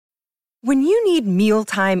When you need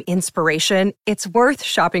mealtime inspiration, it's worth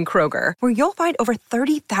shopping Kroger, where you'll find over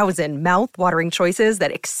 30,000 mouth-watering choices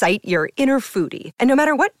that excite your inner foodie. And no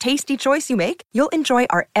matter what tasty choice you make, you'll enjoy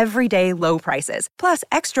our everyday low prices, plus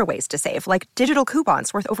extra ways to save, like digital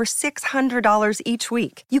coupons worth over $600 each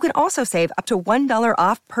week. You can also save up to $1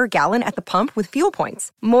 off per gallon at the pump with fuel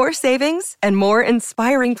points. More savings and more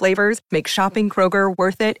inspiring flavors make shopping Kroger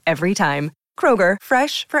worth it every time. Kroger,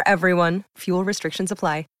 fresh for everyone. Fuel restrictions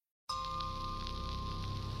apply.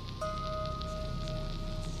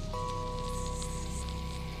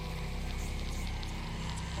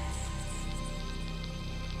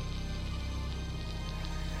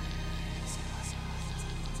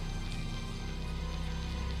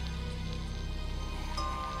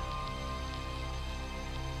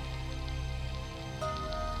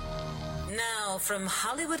 Now from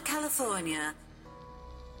Hollywood, California,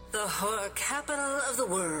 the horror capital of the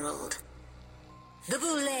world, the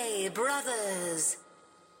Boulet Brothers,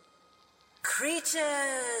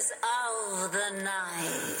 creatures of the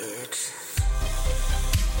night.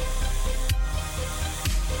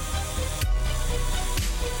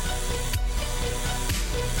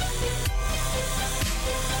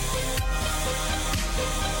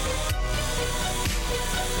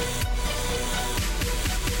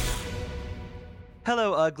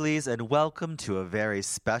 Hello, Uglies, and welcome to a very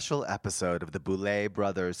special episode of the Boulet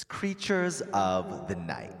Brothers' Creatures of the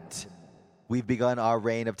Night. We've begun our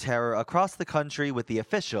reign of terror across the country with the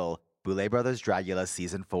official Boulet Brothers Dragula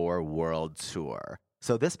Season 4 World Tour.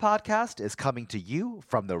 So this podcast is coming to you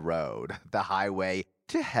from the road, the highway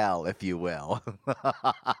to hell, if you will.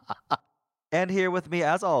 And here with me,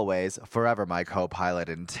 as always, forever my co-pilot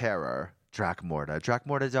in terror, Dracmorda.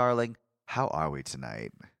 Dracmorda, darling, how are we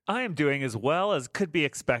tonight? I am doing as well as could be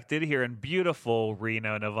expected here in beautiful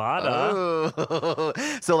Reno, Nevada. Oh.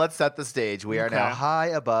 So let's set the stage. We are now high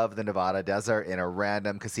above the Nevada desert in a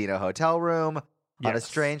random casino hotel room on a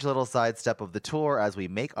strange little sidestep of the tour as we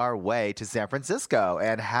make our way to San Francisco.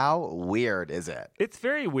 And how weird is it? It's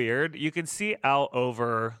very weird. You can see out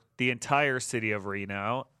over the entire city of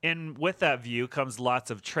Reno. And with that view comes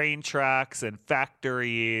lots of train tracks and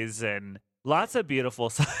factories and lots of beautiful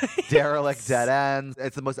sights. Derelict dead ends.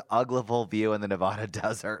 It's the most ugliful view in the Nevada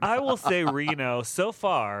desert. I will say Reno so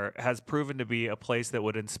far has proven to be a place that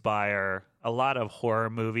would inspire a lot of horror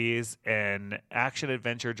movies and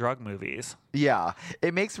action-adventure drug movies. Yeah.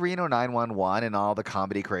 It makes Reno 911 and all the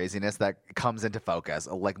comedy craziness that comes into focus,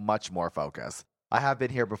 like much more focus. I have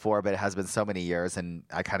been here before, but it has been so many years, and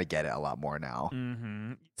I kind of get it a lot more now.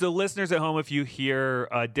 Mm-hmm. So listeners at home, if you hear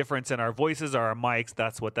a difference in our voices or our mics,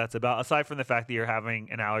 that's what that's about, aside from the fact that you're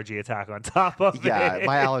having an allergy attack on top of it. Yeah,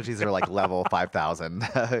 my allergies are like level 5,000.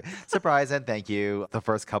 Surprise and thank you. The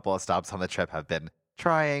first couple of stops on the trip have been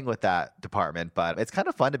trying with that department, but it's kind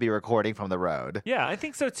of fun to be recording from the road. Yeah, I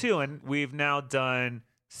think so too, and we've now done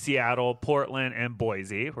Seattle, Portland, and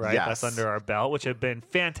Boise, right? Yes. That's under our belt, which have been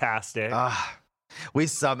fantastic. We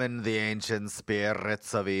summoned the ancient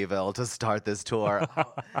spirits of evil to start this tour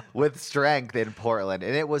with strength in Portland,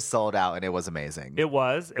 and it was sold out, and it was amazing. It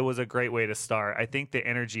was a great way to start. I think the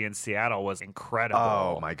energy in Seattle was incredible.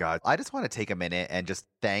 Oh, my God. I just want to take a minute and just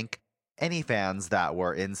thank any fans that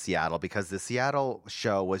were in Seattle because the Seattle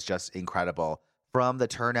show was just incredible. From the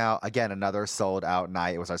turnout, again, another sold out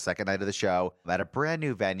night. It was our second night of the show at a brand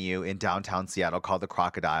new venue in downtown Seattle called The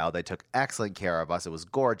Crocodile. They took excellent care of us. It was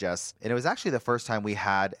gorgeous. And it was actually the first time we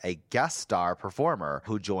had a guest star performer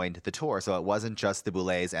who joined the tour. So it wasn't just the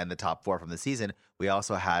Boulets and the top four from the season. We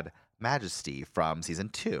also had Majesty from season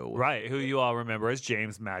 2. Right, who you all remember as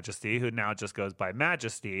James Majesty, who now just goes by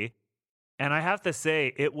Majesty. And I have to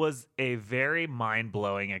say, it was a very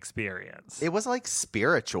mind-blowing experience. It was like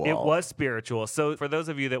spiritual. It was spiritual. So for those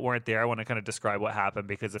of you that weren't there, I want to kind of describe what happened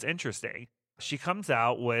because it's interesting. She comes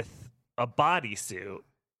out with a bodysuit,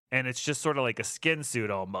 and it's just sort of like a skin suit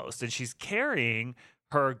almost. And she's carrying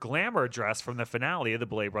her glamour dress from the finale of the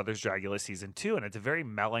Boulet Brothers Dragula Season 2, and it's a very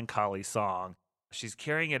melancholy song. She's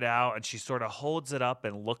carrying it out, and she sort of holds it up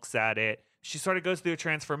and looks at it. She sort of goes through a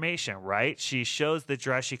transformation, right? She shows the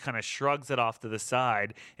dress, she kind of shrugs it off to the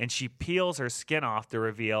side, and she peels her skin off to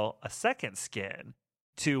reveal a second skin,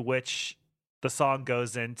 to which the song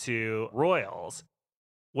goes into Royals,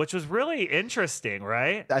 which was really interesting,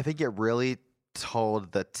 right? I think it really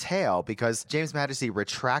told the tale because James Majesty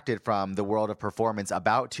retracted from the world of performance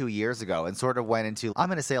about 2 years ago and sort of went into, I'm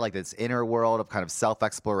going to say like this inner world of kind of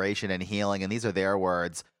self-exploration and healing, and these are their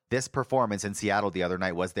words. This performance in Seattle the other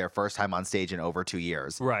night was their first time on stage in over 2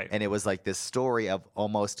 years. Right. And it was like this story of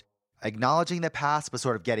almost acknowledging the past, but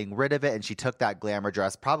sort of getting rid of it. And she took that glamour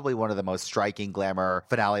dress, probably one of the most striking glamour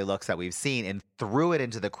finale looks that we've seen, and threw it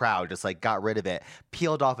into the crowd, just like got rid of it,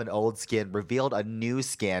 peeled off an old skin, revealed a new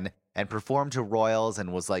skin, and performed to royals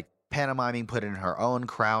and was like pantomiming, put in her own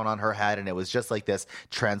crown on her head. And it was just like this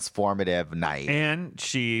transformative night. And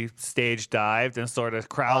she stage dived and sort of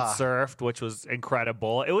crowd surfed, which was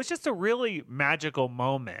incredible. It was just a really magical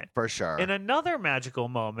moment. For sure. And another magical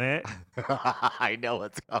moment I know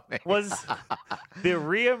what's coming. was the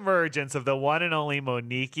reemergence of the one and only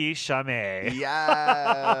Monique Chamay.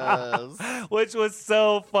 Yes. Which was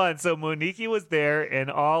so fun. So Monique was there in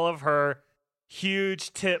all of her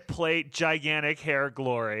huge tip plate, gigantic hair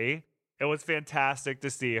glory. It was fantastic to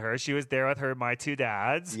see her. She was there with my two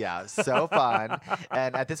dads. Yeah, so fun.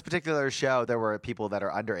 And at this particular show, there were people that are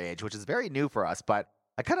underage, which is very new for us, but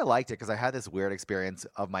I kind of liked it because I had this weird experience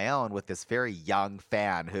of my own with this very young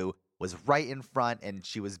fan who was right in front, and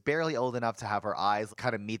she was barely old enough to have her eyes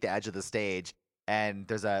kind of meet the edge of the stage. And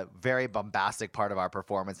there's a very bombastic part of our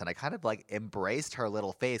performance, and I kind of like embraced her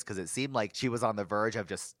little face because it seemed like she was on the verge of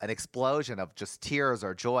just an explosion of just tears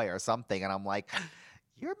or joy or something. And I'm like,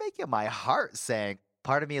 you're making my heart sing.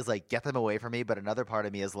 Part of me is like, get them away from me. But another part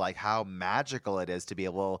of me is like, how magical it is to be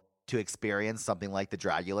able to experience something like the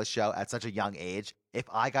Dragula show at such a young age. If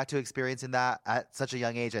I got to experience that at such a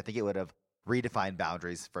young age, I think it would have redefined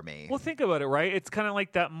boundaries for me. Well, think about it, right? It's kind of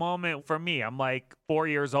like that moment for me. I'm like 4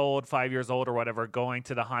 years old, 5 years old or whatever, going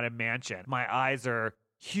to the Haunted Mansion. My eyes are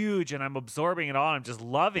huge and I'm absorbing it all. I'm just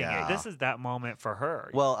loving it. This is that moment for her.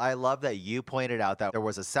 Well, I love that you pointed out that there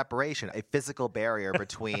was a separation, a physical barrier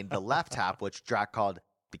between the left half, which Drac called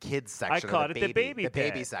the kids section. I called it the baby pit. The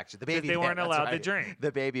baby section. The baby pit. They weren't allowed to right. drink.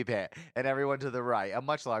 The baby pit. And everyone to the right, a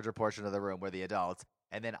much larger portion of the room were the adults.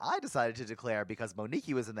 And then I decided to declare, because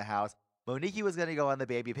Monique was in the house, Monique was going to go on the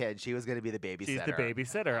baby pit, and she was going to be the babysitter. She's the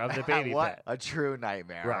babysitter of the baby what pit. A true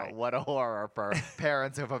nightmare. Right. What a horror for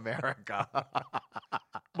parents of America.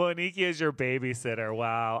 Monique is your babysitter.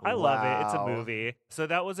 Wow. I love it. It's a Wow. movie. So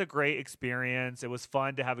that was a great experience. It was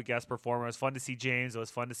fun to have a guest performer. It was fun to see James. It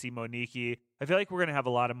was fun to see Monique. I feel like we're going to have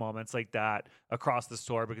a lot of moments like that across the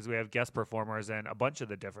store because we have guest performers in a bunch of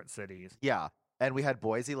the different cities. Yeah. And we had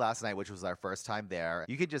Boise last night, which was our first time there.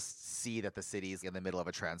 You could just see that the city's in the middle of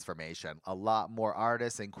a transformation. A lot more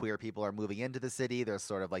artists and queer people are moving into the city. There's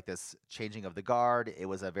sort of like this changing of the guard. It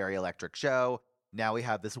was a very electric show. Now we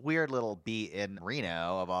have this weird little beat in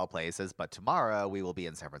Reno, of all places. But tomorrow we will be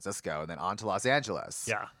in San Francisco and then on to Los Angeles.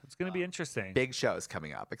 Yeah, it's going to be interesting. Big shows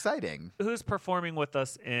coming up. Exciting. Who's performing with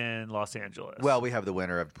us in Los Angeles? Well, we have the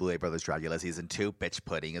winner of Boulay Brothers Dragula Season 2, Bitch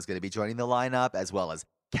Pudding, is going to be joining the lineup, as well as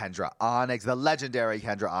Kendra Onyx, the legendary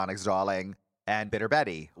Kendra Onyx, darling, and Bitter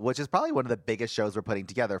Betty, which is probably one of the biggest shows we're putting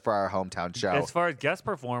together for our hometown show. As far as guest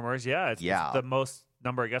performers, it's the most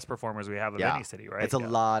number of guest performers we have of any city, right? It's a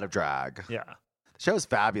lot of drag. Yeah. The show's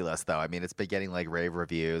fabulous, though. I mean, it's been getting like rave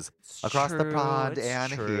reviews across the pond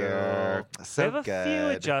and here. So we have good. a few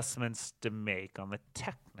adjustments to make on the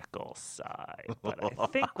technical side, but I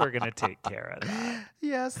think we're going to take care of that.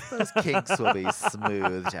 Yes, those kinks will be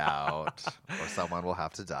smoothed out, or someone will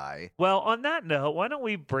have to die. Well, on that note, why don't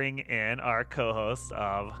we bring in our co-host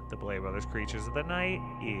of the Boulay Brothers Creatures of the Night,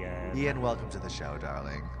 Ian. Ian, welcome to the show,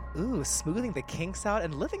 darling. Ooh, smoothing the kinks out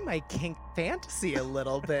and living my kink fantasy a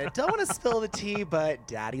little bit. Don't want to spill the tea, but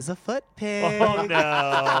daddy's a foot pig. Oh,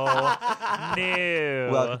 no. No.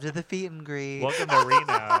 Welcome to the Feet and Greet. Welcome to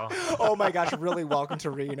Reno. Oh my gosh, really welcome to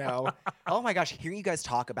Reno. Oh my gosh, hearing you guys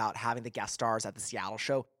talk about having the guest stars at the Seattle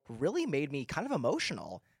show really made me kind of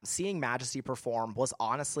emotional. Seeing Majesty perform was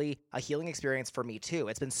honestly a healing experience for me too.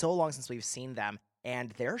 It's been so long since we've seen them,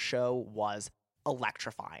 and their show was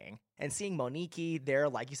electrifying. And seeing Monique there,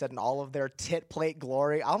 like you said, in all of their tit plate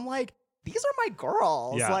glory, I'm like, these are my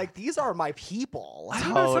girls. Yeah. Like, these are my people. I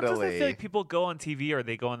don't know. Sometimes I Totally. feel like people go on TV or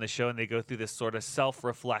they go on the show and they go through this sort of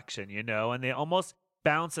self-reflection, and they almost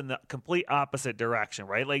bounce in the complete opposite direction,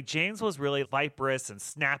 right? Like James was really viperous and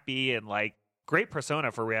snappy and like great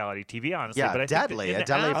persona for reality TV, honestly. Yeah, but I deadly. think A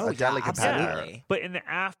deadly competitor. Absolutely. But in the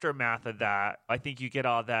aftermath of that, I think you get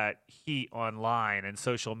all that heat online and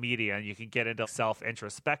social media, and you can get into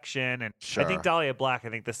self-introspection. And Sure. I think Dahlia Black, I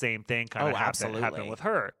think the same thing kind of happened absolutely. with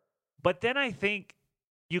her. But then I think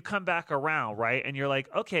you come back around, right? And you're like,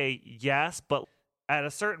 okay, yes, but at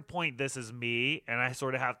a certain point, this is me. And I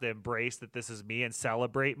sort of have to embrace that this is me and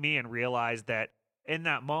celebrate me and realize that in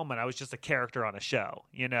that moment, I was just a character on a show,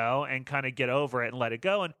 and kind of get over it and let it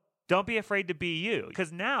go. And don't be afraid to be you.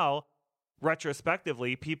 Because now,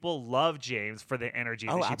 retrospectively, people love James for the energy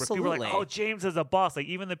that Oh, she brings. People were like, absolutely. oh, James is a boss. Like,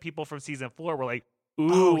 even the people from season 4 were like,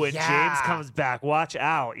 ooh, when yeah. James comes back, watch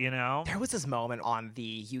out, you know? There was this moment on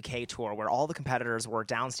the UK tour where all the competitors were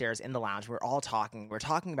downstairs in the lounge. We were all talking. We were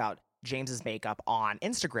talking about James's makeup on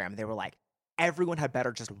Instagram. They were like, everyone had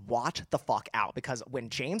better just watch the fuck out because when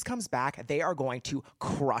James comes back, they are going to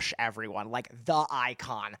crush everyone. Like the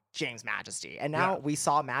icon, James Majesty. And now we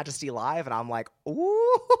saw Majesty live, and I'm like,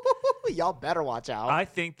 ooh, y'all better watch out. I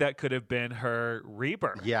think that could have been her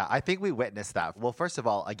rebirth. Yeah, I think we witnessed that. Well, first of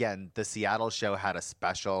all, again, the Seattle show had a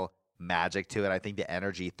special magic to it. I think the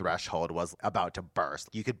energy threshold was about to burst.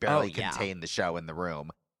 You could barely contain the show in the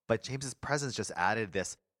room. But James's presence just added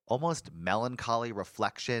this almost melancholy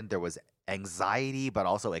reflection. There was anxiety, but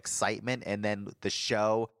also excitement. And then the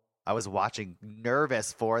show, I was watching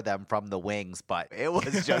nervous for them from the wings, but it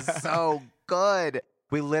was just so good.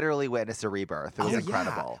 We literally witnessed a rebirth. It was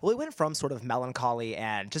incredible. Yeah. Well, it went from sort of melancholy,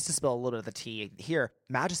 and just to spill a little bit of the tea here,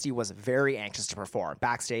 Majesty was very anxious to perform.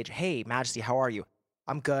 Backstage, hey, Majesty, how are you?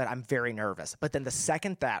 I'm good. I'm very nervous. But then the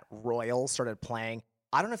second that Royal started playing,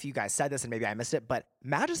 I don't know if you guys said this and maybe I missed it, but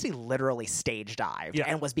Majesty literally stage dived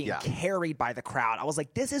and was being carried by the crowd. I was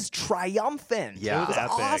like, this is triumphant. Yeah. It was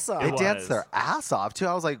epic. awesome. They danced their ass off, too.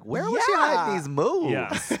 I was like, where was she hiding these moves?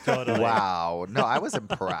 Yes, totally. Wow. No, I was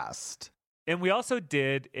impressed. And we also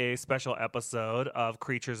did a special episode of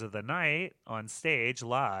Creatures of the Night on stage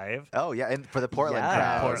live. Oh, yeah. And for the Portland Yes.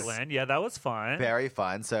 crowd. Portland. Yeah, that was fun. Very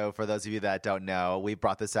fun. So for those of you that don't know, we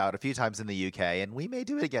brought this out a few times in the UK, and we may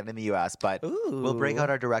do it again in the US, but we'll bring out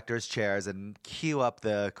our director's chairs and cue up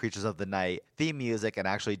the Creatures of the Night theme music and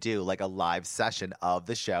actually do like a live session of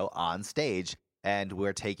the show on stage. And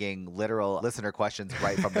we're taking literal listener questions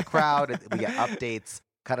right from the crowd. We get updates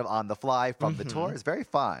kind of on the fly from the tour. It's very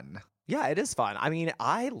fun. Yeah, it is fun. I mean,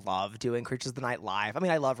 I love doing Creatures of the Night live. I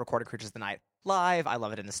mean, I love recording Creatures of the Night live. I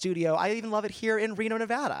love it in the studio. I even love it here in Reno,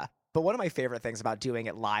 Nevada. But one of my favorite things about doing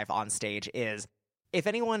it live on stage is if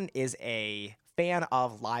anyone is a fan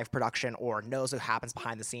of live production or knows what happens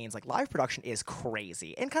behind the scenes, like live production is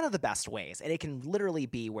crazy in kind of the best ways. And it can literally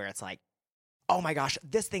be where it's like, oh my gosh,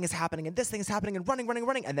 this thing is happening and this thing is happening and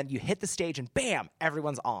running. And then you hit the stage and bam,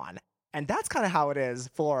 everyone's on. And that's kind of how it is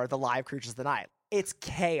for the live Creatures of the Night. It's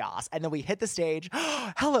chaos. And then we hit the stage.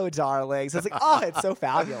 Hello, darlings. It's like, oh, it's so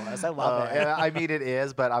fabulous. I love it. And I mean, it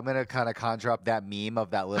is, but I'm going to kind of conjure up that meme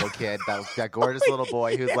of that little kid, that gorgeous little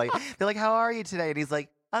boy who's like, they're like, how are you today? And he's like,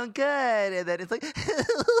 I'm good. And then it's like,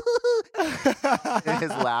 and his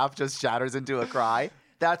laugh just shatters into a cry.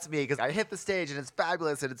 That's me, because I hit the stage and it's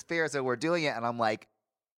fabulous and it's fierce and we're doing it. And I'm like,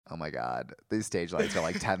 oh my God, these stage lights are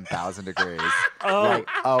like 10,000 degrees. Oh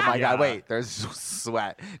my God, wait, there's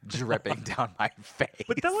sweat dripping down my face.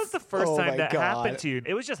 But that was the first time that God. happened to you.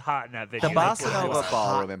 It was just hot in that video. The Bossa Nova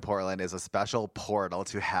Ballroom in Portland is a special portal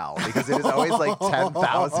to hell because it is always like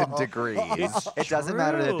 10,000 degrees. It doesn't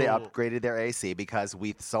matter that they upgraded their AC because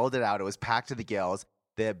we sold it out. It was packed to the gills.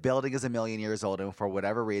 The building is 1,000,000 years old, and for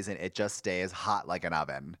whatever reason, it just stays hot like an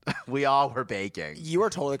oven. We all were baking. You are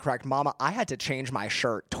totally correct, Mama. I had to change my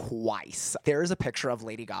shirt twice. There is a picture of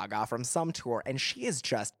Lady Gaga from some tour, and she is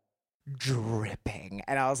just dripping.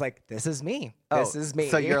 And I was like, this is me. This is me.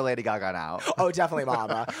 So you're Lady Gaga now. Oh, definitely,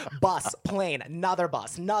 Mama. Bus, plane, another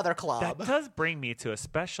bus, another club. That does bring me to a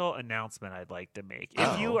special announcement I'd like to make.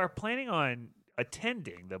 If you are planning on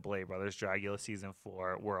attending the Boulet Brothers Dragula Season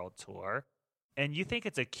 4 World Tour, and you think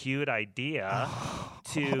it's a cute idea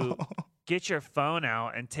to get your phone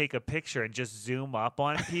out and take a picture and just zoom up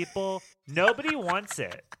on people, nobody wants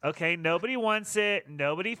it, okay? Nobody wants it.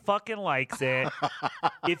 Nobody fucking likes it.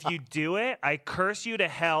 If you do it, I curse you to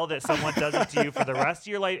hell that someone does it to you for the rest of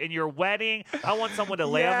your life. In your wedding, I want someone to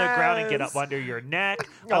lay on the ground and get up under your neck.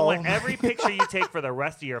 I want every picture you take for the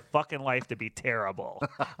rest of your fucking life to be terrible.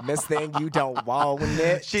 Miss Thing, you don't want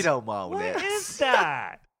it. She don't want What it. is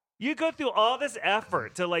that? You go through all this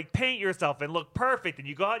effort to like paint yourself and look perfect, and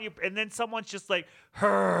you go out and then someone's just like,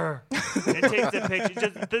 her, and takes the picture.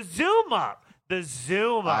 Just the zoom up.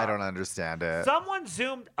 I don't understand it. Someone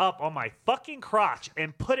zoomed up on my fucking crotch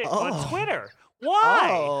and put it on Twitter. Why?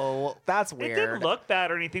 Oh, that's It weird. didn't look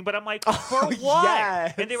bad or anything, but I'm like, for what?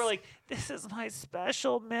 yes. And they were like, this is my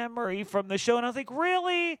special memory from the show. And I was like,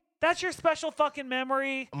 really? That's your special fucking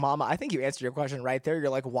memory? Mama, I think you answered your question right there. You're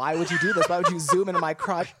like, why would you do this? Why would you zoom into my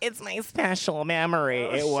crotch? It's my special memory.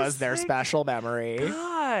 I was It was just their like, special memory.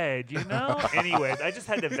 God, you know? Anyways, I just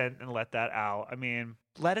had to vent and let that out. I mean,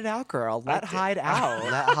 Let it out, girl. Let hide out.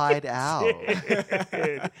 Let hide out.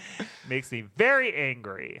 it makes me very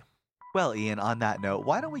angry. Well, Ian, on that note,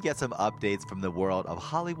 why don't we get some updates from the world of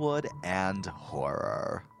Hollywood and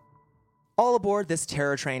horror? All aboard this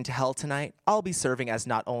terror train to hell tonight. I'll be serving as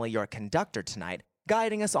not only your conductor tonight,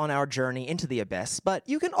 guiding us on our journey into the abyss, but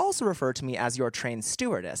you can also refer to me as your trained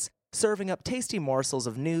stewardess, serving up tasty morsels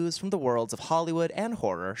of news from the worlds of Hollywood and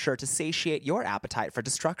horror, sure to satiate your appetite for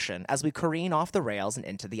destruction as we careen off the rails and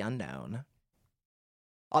into the unknown.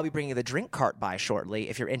 I'll be bringing the drink cart by shortly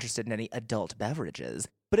if you're interested in any adult beverages.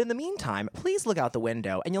 But in the meantime, please look out the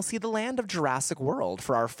window and you'll see the land of Jurassic World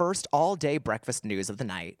for our first all-day breakfast news of the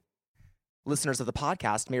night. Listeners of the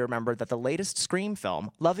podcast may remember that the latest Scream film,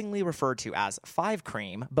 lovingly referred to as Five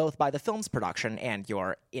Cream, both by the film's production and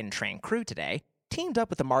your in-train crew today, teamed up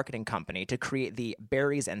with the marketing company to create the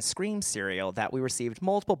Berries and Scream cereal that we received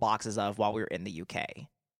multiple boxes of while we were in the UK.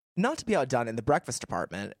 Not to be outdone in the breakfast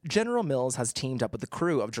department, General Mills has teamed up with the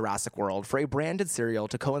crew of Jurassic World for a branded cereal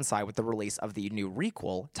to coincide with the release of the new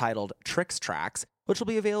requel titled Trix Trax, which will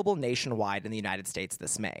be available nationwide in the United States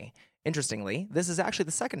this May. Interestingly, this is actually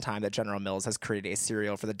the second time that General Mills has created a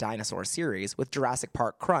cereal for the dinosaur series, with Jurassic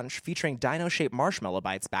Park Crunch featuring dino-shaped marshmallow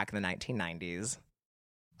bites back in the 1990s.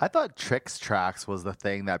 I thought Trix Trax was the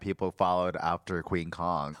thing that people followed after Queen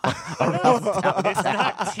Kong. It's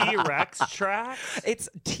not T-Rex tracks? It's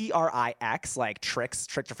Trix, like Trix,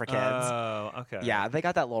 Trickster for Kids. Oh, okay. Yeah, they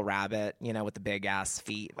got that little rabbit, with the big-ass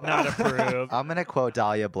feet. Not approved. I'm going to quote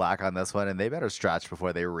Dahlia Black on this one, and they better stretch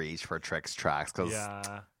before they reach for Trix Trax,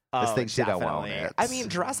 because this thing she don't want it. I mean,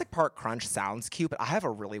 Jurassic Park Crunch sounds cute, but I have a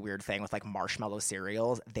really weird thing with, like, marshmallow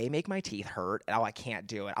cereals. They make my teeth hurt. Oh, I can't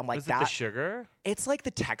do it. I'm like, Is it the sugar? It's like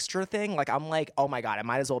the texture thing. Like, I'm like, oh my God, I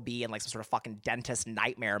might as well be in, like, some sort of fucking dentist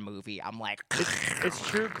nightmare movie. I'm like, It's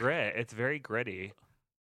true grit. It's very gritty.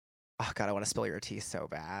 oh God, I want to spill your tea so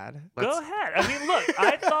bad. Go ahead. I mean, look,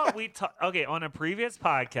 I thought we okay, on a previous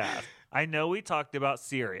podcast, I know we talked about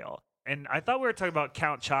cereal. And I thought we were talking about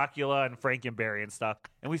Count Chocula and Frankenberry and stuff.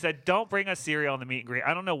 And we said, don't bring us cereal in the meet and greet.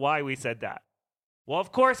 I don't know why we said that. Well,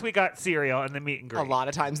 of course we got cereal in the meet and greet. A lot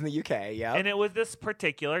of times in the UK, yeah. And it was this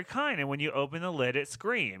particular kind. And when you open the lid, it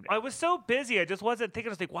screamed. I was so busy. I just wasn't thinking.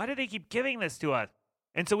 I was like, why do they keep giving this to us?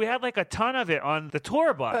 And so we had like a ton of it on the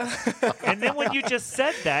tour bus. And then when you just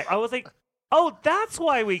said that, I was like, oh, that's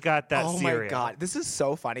why we got that cereal. Oh my God. This is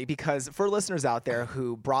so funny because for listeners out there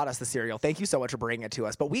who brought us the cereal, thank you so much for bringing it to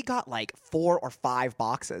us. But we got like 4 or 5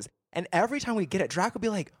 boxes. And every time we get it, Drac would be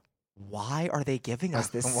like, why are they giving us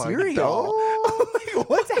this cereal? Like,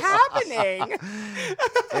 what's happening?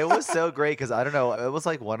 It was so great because, I don't know, it was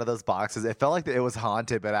like one of those boxes. It felt like it was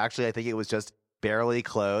haunted, but actually I think it was just barely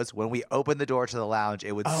closed. When we opened the door to the lounge,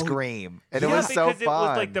 it would scream. And it was so fun. Because it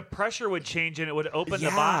was like the pressure would change and it would open the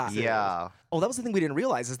boxes. Yeah. Oh, that was the thing we didn't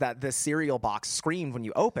realize is that the cereal box screamed when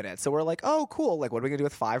you open it. So we're like, oh, cool. Like, what are we going to do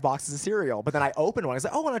with 5 boxes of cereal? But then I opened one. I was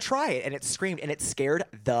like, oh, I want to try it. And it screamed and it scared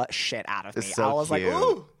the shit out of me. It's so I was cute. like,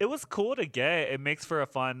 ooh. It was cool to get. It makes for a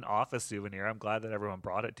fun office souvenir. I'm glad that everyone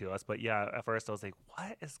brought it to us. But yeah, at first I was like,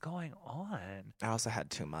 what is going on? I also had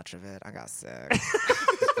too much of it. I got sick.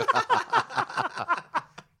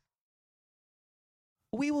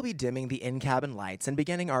 We will be dimming the in-cabin lights and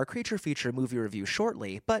beginning our creature feature movie review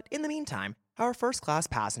shortly, but in the meantime, our first-class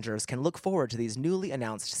passengers can look forward to these newly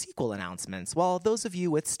announced sequel announcements, while those of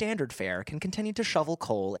you with standard fare can continue to shovel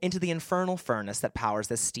coal into the infernal furnace that powers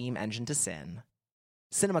this steam engine to sin.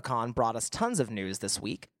 CinemaCon brought us tons of news this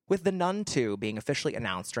week, with The Nun 2 being officially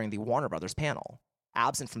announced during the Warner Brothers panel.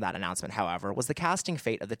 Absent from that announcement, however, was the casting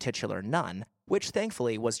fate of the titular nun, which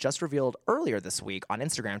thankfully was just revealed earlier this week on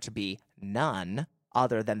Instagram to be none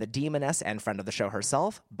other than the demoness and friend of the show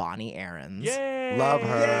herself, Bonnie Aarons. Yay! Love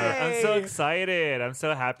her. I'm so excited. I'm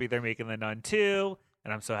so happy they're making The Nun 2.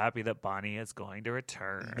 And I'm so happy that Bonnie is going to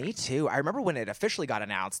return. Me too. I remember when it officially got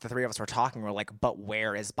announced, the three of us were talking. We were like, but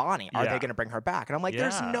where is Bonnie? Are they going to bring her back? And I'm like,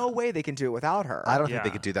 there's no way they can do it without her. I don't think they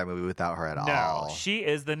could do that movie without her at all. No, she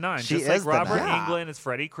is the nun. She Just is like the Robert nun. Englund is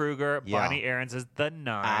Freddy Krueger, Yeah. Bonnie Aarons is the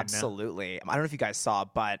nun. Absolutely. I don't know if you guys saw,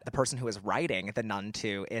 but the person who is writing The Nun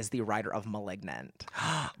 2 is the writer of *Malignant*.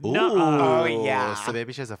 Nuh-uh. Oh, yeah. So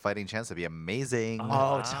maybe she has a fighting chance to be amazing.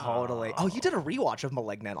 Oh, totally. Oh, you did a rewatch of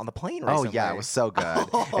 *Malignant* on the plane recently. Oh, yeah, it was so good.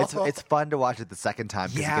 It's fun to watch it the second time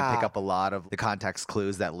because you can pick up a lot of the context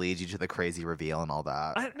clues that lead you to the crazy reveal and all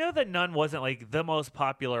that. I know that Nun wasn't like the most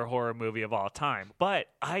popular horror movie of all time, but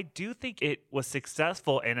I do think it was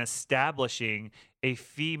successful in establishing a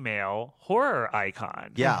female horror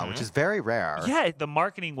icon. Yeah, which is very rare. Yeah, the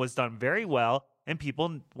marketing was done very well, and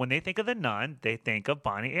people, when they think of the Nun, they think of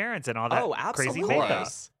Bonnie Aarons and all that crazy absolutely. makeup.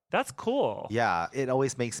 That's cool. Yeah, it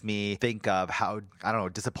always makes me think of how, I don't know,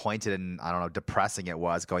 disappointed and, I don't know, depressing it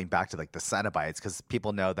was going back to like the Cenobites, because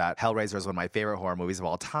people know that Hellraiser is one of my favorite horror movies of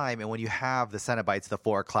all time. And when you have the Cenobites, the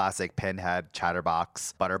 4 classic, Pinhead,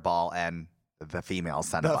 Chatterbox, Butterball, and the female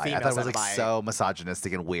Cenobite. I thought it was like so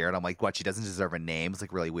misogynistic and weird. I'm like, what, she doesn't deserve a name? It's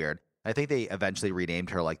like really weird. I think they eventually renamed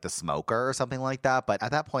her like the Smoker or something like that. But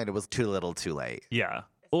at that point, it was too little too late. Yeah.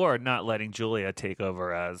 Or not letting Julia take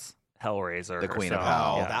over as Hellraiser. The Queen of herself.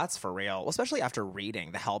 Hell. Oh, Yeah. that's for real. Especially after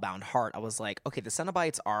reading The Hellbound Heart, I was like, okay, the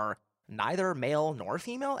Cenobites are neither male nor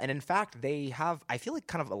female. And in fact, they have, I feel like,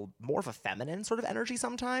 kind of more of a feminine sort of energy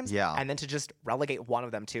sometimes. Yeah. And then to just relegate one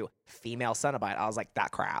of them to female Cenobite, I was like,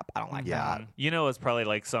 that crap. I don't like that. You know, it's probably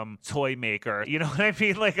like some toy maker. You know what I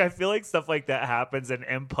mean? Like, I feel like stuff like that happens in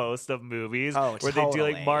post of movies Oh, where they do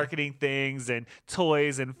like totally. marketing things and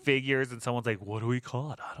toys and figures, and someone's like, what do we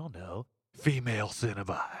call it? I don't know. Female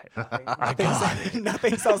Cenobite. I got it.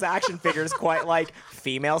 Nothing sells action figures quite like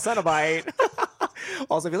female Cenobite.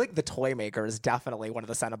 Also, I feel like the toy maker is definitely one of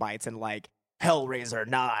the Cenobites in like Hellraiser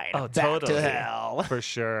 9. Oh, Back totally. to Hell. For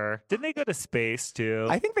sure. Didn't they go to space too?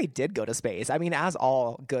 I think they did go to space. I mean, as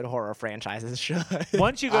all good horror franchises should.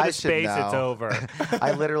 Once you go I to should space, it's know. over.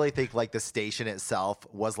 I literally think like the station itself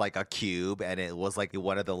was like a cube, and it was like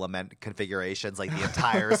one of the lament configurations. Like the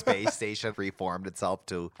entire space station reformed itself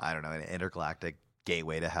to, I don't know, an intergalactic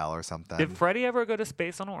gateway to hell or something. Did Freddy ever go to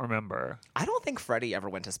space? I don't remember. I don't think Freddy ever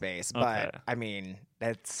went to space, but Okay. I mean,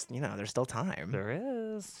 it's, there's still time. There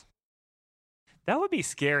is. That would be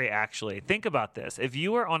scary, actually. Think about this. If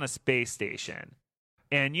you were on a space station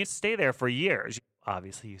and you stay there for years,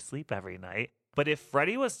 obviously you sleep every night. But if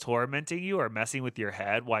Freddy was tormenting you or messing with your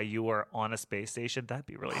head while you were on a space station, that'd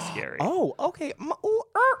be really scary. Oh, okay.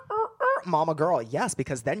 Mama girl, yes,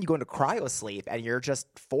 because then you go into cryo sleep and you're just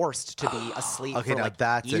forced to be asleep Okay, for now like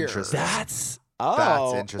that's years. interesting. That's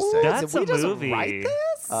Oh, interesting. Ooh, That's did we a just movie. write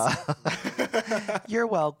this? You're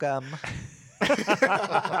welcome.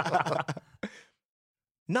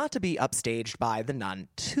 Not to be upstaged by The Nun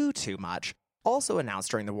too much, also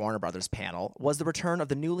announced during the Warner Brothers panel was the return of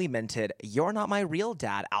the newly minted You're Not My Real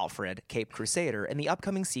Dad Alfred, Caped Crusader, in the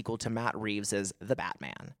upcoming sequel to Matt Reeves' The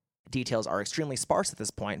Batman. Details are extremely sparse at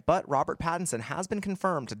this point, but Robert Pattinson has been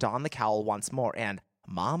confirmed to don the cowl once more, and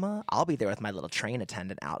Mama, I'll be there with my little train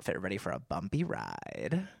attendant outfit ready for a bumpy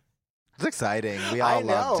ride. It's exciting. We all I know,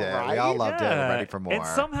 loved it. We all right? loved it. We're ready for more. And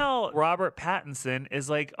somehow Robert Pattinson is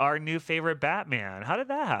like our new favorite Batman. How did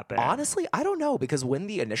that happen? Honestly, I don't know, because when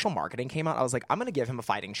the initial marketing came out, I was like, I'm going to give him a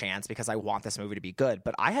fighting chance because I want this movie to be good,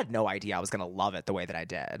 but I had no idea I was going to love it the way that I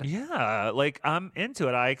did. Yeah, like I'm into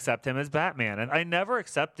it. I accept him as Batman. And I never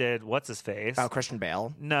accepted what's his face? Oh, Christian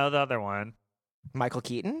Bale, No, the other one. Michael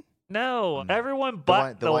Keaton. No, everyone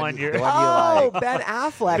but the one you're the one you Oh, like. Ben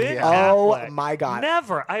Affleck. Ben Oh Affleck. my God.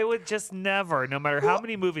 Never. I would just never, no matter how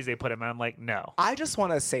many movies they put him in, I'm like, no. I just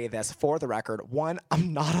want to say this for the record. One,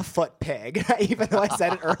 I'm not a foot pig, even though I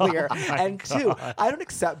said it earlier. And two, I don't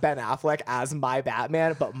accept Ben Affleck as my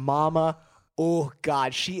Batman, but Mama, oh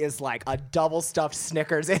God, she is like a double stuffed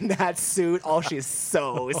Snickers in that suit. Oh, she's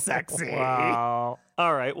so sexy. Wow.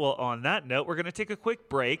 All right. Well, on that note, we're going to take a quick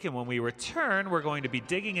break. And when we return, we're going to be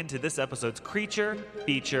digging into this episode's creature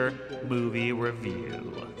feature movie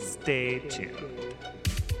review. Stay tuned.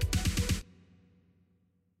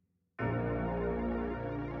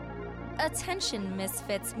 Attention,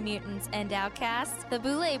 misfits, mutants, and outcasts. The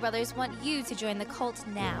Boulay Brothers want you to join the cult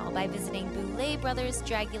now by visiting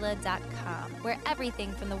BoulayBrothersDragula.com, where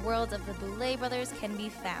everything from the world of the Boulay Brothers can be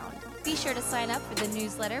found. Be sure to sign up for the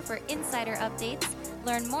newsletter for insider updates,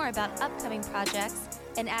 learn more about upcoming projects,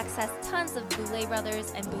 and access tons of Boulay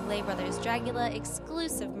Brothers and Boulay Brothers Dragula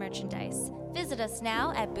exclusive merchandise. Visit us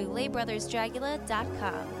now at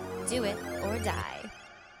BoulayBrothersDragula.com. Do it or die.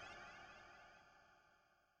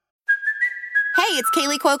 Hey, it's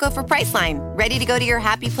Kaylee Cuoco for Priceline. Ready to go to your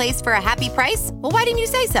happy place for a happy price? Well, why didn't you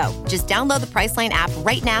say so? Just download the Priceline app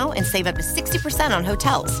right now and save up to 60% on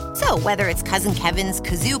hotels. So whether it's Cousin Kevin's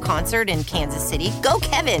Kazoo Concert in Kansas City, go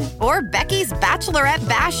Kevin, or Becky's Bachelorette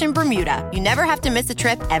Bash in Bermuda, you never have to miss a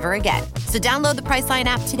trip ever again. So download the Priceline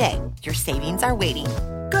app today. Your savings are waiting.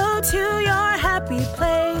 Go to your happy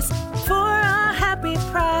place for a happy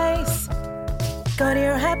price. Go to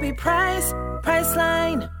your happy price,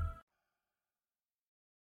 Priceline.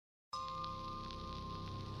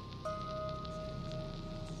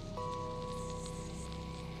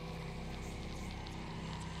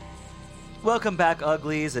 Welcome back,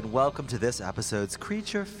 Uglies, and welcome to this episode's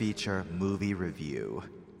Creature Feature Movie Review.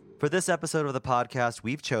 For this episode of the podcast,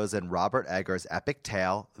 we've chosen Robert Eggers' epic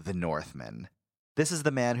tale, The Northman. This is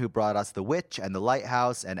the man who brought us The Witch and The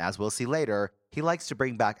Lighthouse, and as we'll see later, he likes to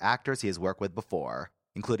bring back actors he has worked with before,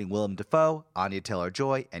 including Willem Dafoe, Anya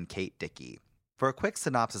Taylor-Joy, and Kate Dickie. For a quick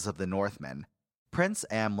synopsis of The Northman, Prince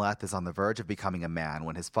Amleth is on the verge of becoming a man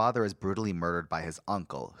when his father is brutally murdered by his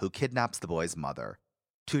uncle, who kidnaps the boy's mother.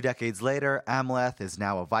 2 decades later, Amleth is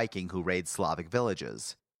now a Viking who raids Slavic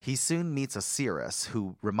villages. He soon meets Osiris,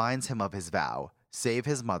 who reminds him of his vow: save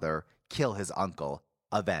his mother, kill his uncle,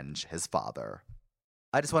 avenge his father.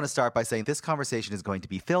 I just want to start by saying this conversation is going to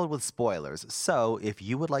be filled with spoilers, so if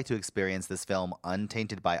you would like to experience this film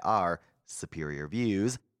untainted by our superior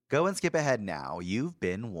views, go and skip ahead now. You've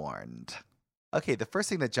been warned. Okay, the first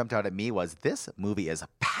thing that jumped out at me was this movie is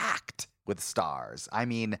packed with stars. I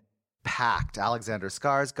mean, packed. Alexander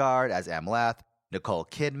Skarsgård as Amleth, Nicole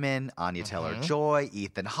Kidman, Anya Taylor-Joy,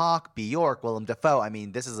 Ethan Hawke, Bjork, Willem Dafoe. I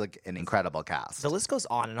mean, this is like an incredible cast. The list goes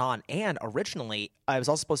on. And originally, I was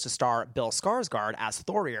also supposed to star Bill Skarsgård as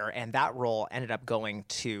Thorir, and that role ended up going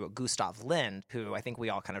to Gustav Lind, who I think we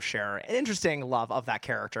all kind of share an interesting love of that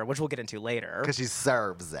character, which we'll get into later. Because she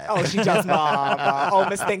serves it. Oh, she does, Mom. Oh,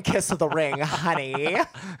 Miss Thing, kiss of the ring, honey.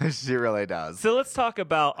 She really does. So let's talk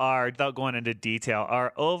about without going into detail,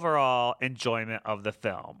 our overall enjoyment of the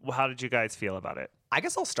film. How did you guys feel about it? I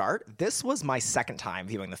guess I'll start. This was my second time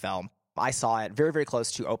viewing the film. I saw it very, very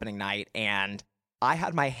close to opening night, and I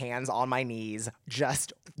had my hands on my knees,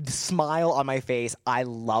 just smile on my face. I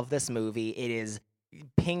love this movie. It is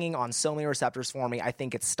pinging on so many receptors for me. I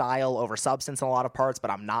think it's style over substance in a lot of parts, but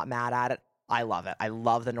I'm not mad at it. I love it. I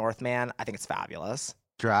love The Northman. I think it's fabulous.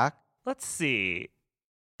 Drac? Let's see.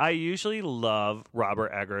 I usually love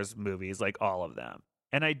Robert Eggers movies, like all of them.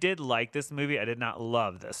 And I did like this movie. I did not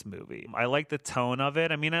love this movie. I like the tone of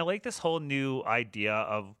it. I mean, I like this whole new idea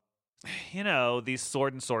of, you know, these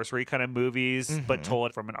sword and sorcery kind of movies, but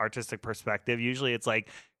told from an artistic perspective. Usually it's like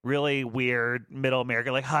really weird middle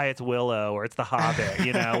America, like, hi, it's Willow or it's The Hobbit,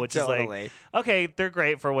 you know, which Totally. is like, okay, they're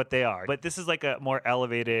great for what they are. But this is like a more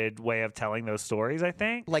elevated way of telling those stories, I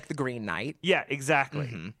think. Like The Green Knight. Yeah,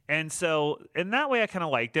 exactly. And so in that way, I kind of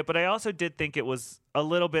liked it. But I also did think it was a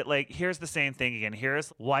little bit like, here's the same thing again. Here's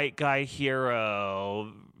white guy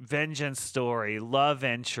hero, vengeance story, love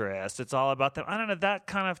interest. It's all about them. I don't know. That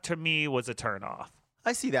kind of, to me, was a turnoff.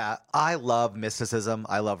 I see that. I love mysticism.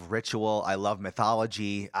 I love ritual. I love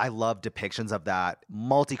mythology. I love depictions of that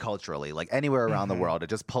multiculturally, like anywhere around the world. It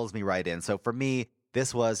just pulls me right in. So for me,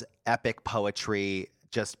 this was epic poetry,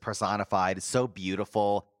 just personified, so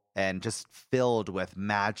beautiful and just filled with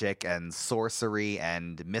magic and sorcery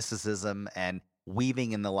and mysticism and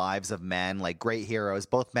weaving in the lives of men, like great heroes,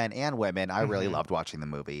 both men and women. I really loved watching the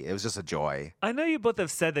movie. It was just a joy. I know you both have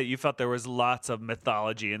said that you felt there was lots of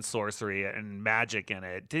mythology and sorcery and magic in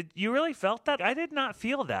it. Did you really felt that? I did not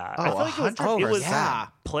feel that. I feel like it was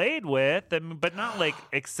played with, but not like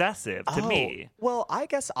excessive to me. Well, I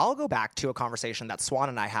guess I'll go back to a conversation that Swan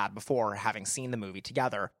and I had before having seen the movie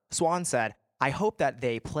together. Swan said, I hope that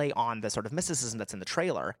they play on the sort of mysticism that's in the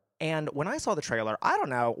trailer. And when I saw the trailer, I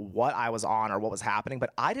don't know what I was on or what was happening,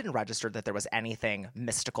 but I didn't register that there was anything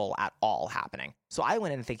mystical at all happening. So I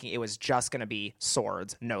went in thinking it was just going to be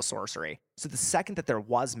swords, no sorcery. So the second that there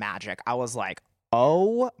was magic, I was like,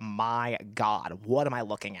 oh my God, what am I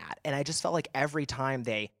looking at? And I just felt like every time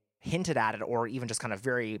they hinted at it or even just kind of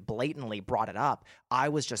very blatantly brought it up, I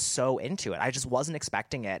was just so into it. I just wasn't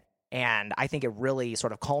expecting it. And I think it really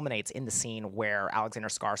sort of culminates in the scene where Alexander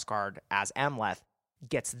Skarsgård as Amleth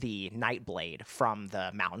gets the Nightblade from the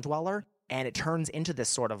Mountain Dweller, and it turns into this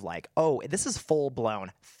sort of like, oh, this is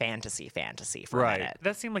full-blown fantasy for a minute.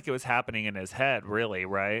 That seemed like it was happening in his head, really,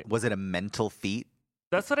 right? Was it a mental feat?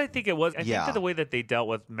 That's what I think it was. I think that the way that they dealt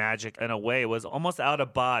with magic in a way was almost out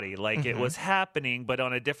of body. Like it was happening, but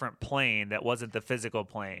on a different plane that wasn't the physical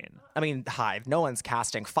plane. I mean, Hive, no one's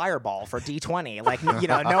casting Fireball for D20. Like, you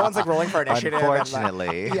know, no one's like rolling for initiative.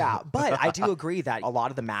 Unfortunately. Yeah, but I do agree that a lot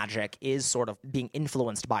of the magic is sort of being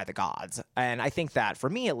influenced by the gods. And I think that for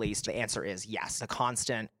me, at least, the answer is yes. The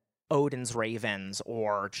constant Odin's ravens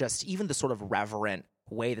or just even the sort of reverent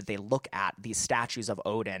way that they look at these statues of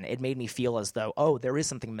Odin, it made me feel as though, oh, there is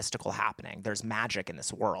something mystical happening. There's magic in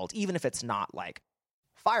this world, even if it's not like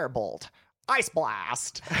firebolt, ice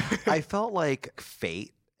blast. I felt like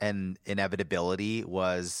fate and inevitability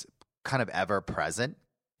was kind of ever present,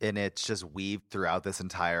 and it's just weaved throughout this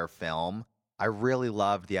entire film. I really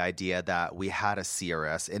loved the idea that we had a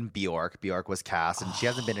Osiris in Bjork. Bjork was cast, and she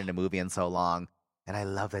hasn't been in a movie in so long. And I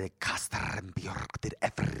love that Castor and Bjork did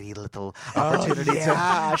every little opportunity to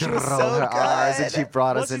roll her R's, and she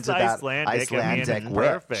brought us into that Icelandic witch.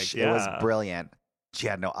 Perfect, yeah. It was brilliant. She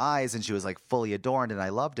had no eyes, and she was like fully adorned, and I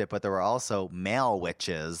loved it. But there were also male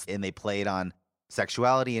witches, and they played on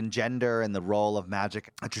sexuality and gender and the role of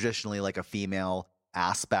magic, traditionally like a female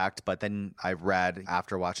aspect. But then I read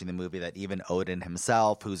after watching the movie that even Odin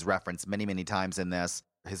himself, who's referenced many, many times in this,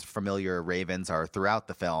 his familiar ravens are throughout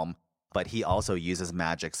the film. But he also uses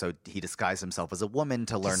magic, so he disguised himself as a woman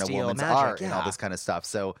to learn a woman's art and all this kind of stuff.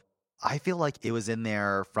 So I feel like it was in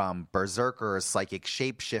there from Berserker's psychic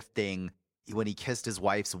shape-shifting when he kissed his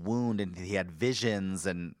wife's wound and he had visions,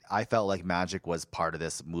 and I felt like magic was part of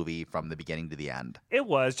this movie from the beginning to the end. It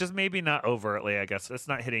was, just maybe not overtly, I guess. It's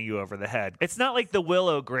not hitting you over the head. It's not like the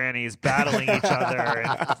Willow grannies battling each other and,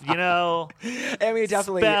 I mean,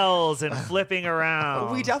 definitely spells and flipping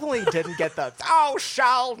around. we definitely didn't get the "thou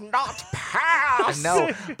shalt not pass."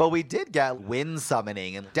 No, but we did get wind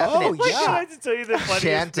summoning and definite Oh, yeah. I have to tell you the funniest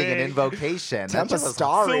chanting thing. and invocation. That just was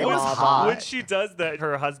Tempestari so lava. hot. When she does that,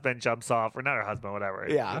 her husband jumps off, or not her husband, whatever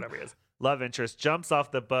he is, love interest, jumps off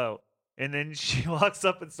the boat. And then she walks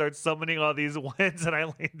up and starts summoning all these winds. And I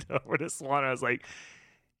leaned over to Swan and I was like,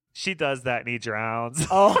 she does that and he drowns.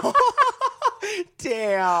 Oh,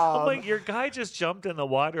 damn. I'm like, your guy just jumped in the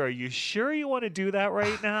water. Are you sure you want to do that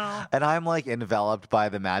right now? And I'm like enveloped by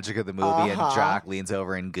the magic of the movie, and Drac leans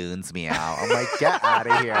over and goons me out. I'm like, get out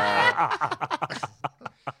of here.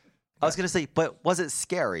 I was going to say, but was it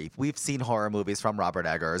scary? We've seen horror movies from Robert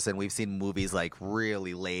Eggers, and we've seen movies like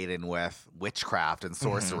really laden with witchcraft and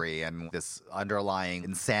sorcery and this underlying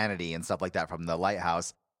insanity and stuff like that from The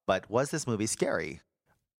Lighthouse. But was this movie scary?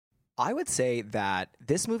 I would say that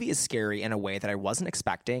this movie is scary in a way that I wasn't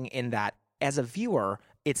expecting, in that as a viewer,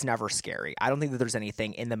 it's never scary. I don't think that there's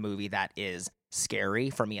anything in the movie that is scary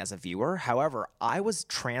for me as a viewer. However, I was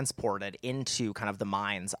transported into kind of the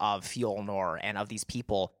minds of Fjolnir and of these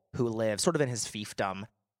people who live sort of in his fiefdom,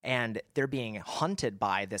 and they're being hunted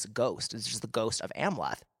by this ghost. It's just the ghost of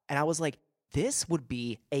Amleth. And I was like, this would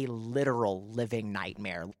be a literal living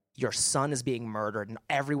nightmare. Your son is being murdered and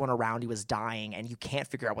everyone around you is dying and you can't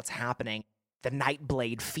figure out what's happening. The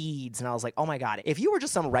Nightblade feeds. And I was like, oh my God, if you were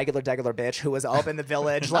just some regular bitch who was up in the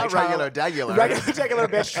village, like regular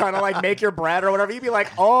bitch trying to like make your bread or whatever, you'd be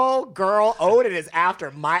like, oh girl, Odin is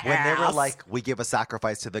after my ass. When they were like, we give a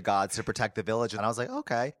sacrifice to the gods to protect the village. And I was like,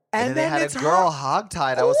 okay. And then they then had it's a girl her.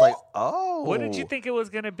 hogtied. I was like, oh. What did you think it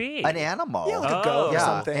was going to be? An animal. Yeah, like a goat or Yeah,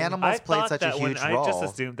 something. animals I played thought such a that huge when role. I just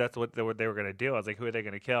assumed that's what they were going to do. I was like, who are they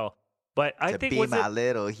going to kill? But I to think be was my it,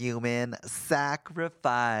 little human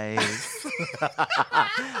sacrifice.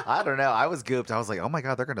 I don't know. I was gooped. I was like, oh my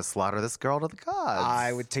God, they're going to slaughter this girl to the gods.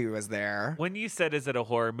 I would too was there. when you said, is it a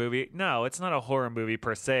horror movie? No, it's not a horror movie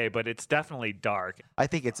per se, but it's definitely dark. I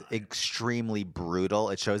think it's extremely brutal.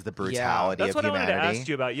 It shows the brutality That's of what humanity. I wanted to ask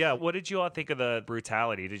you about. Yeah, what did you all think of the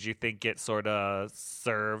brutality? Did you think it sort of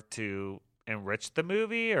served to enrich the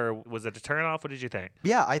movie, or was it a turnoff? What did you think?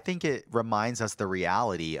 Yeah, I think it reminds us the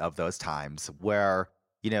reality of those times where,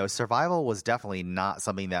 survival was definitely not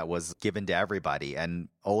something that was given to everybody, and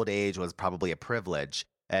old age was probably a privilege.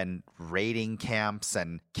 And raiding camps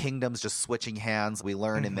and kingdoms just switching hands. We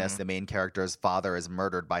learn in this, the main character's father is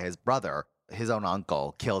murdered by his brother. His own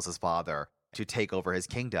uncle kills his father to take over his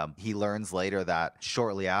kingdom. He learns later that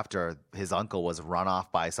shortly after, his uncle was run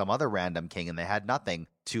off by some other random king, and they had nothing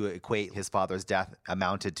to equate his father's death,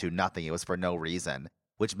 amounted to nothing. It was for no reason,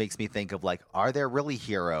 which makes me think of like, are there really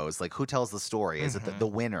heroes? Like, who tells the story? Is it the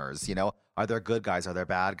winners? Are there good guys? Are there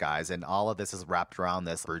bad guys? And all of this is wrapped around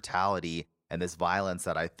this brutality and this violence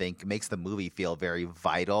that I think makes the movie feel very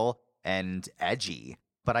vital and edgy.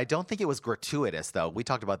 But I don't think it was gratuitous, though. We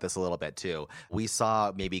talked about this a little bit, too. We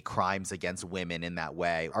saw maybe crimes against women in that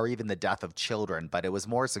way, or even the death of children, but it was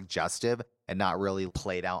more suggestive and not really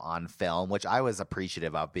played out on film, which I was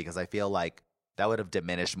appreciative of because I feel like that would have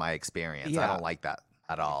diminished my experience. I Yeah. don't like that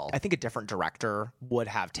at all. I think a different director would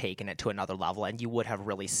have taken it to another level, and you would have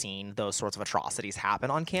really seen those sorts of atrocities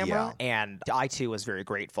happen on camera. And I, too, was very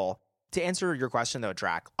grateful. To answer your question, though,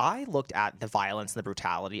 Drac, I looked at the violence and the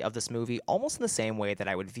brutality of this movie almost in the same way that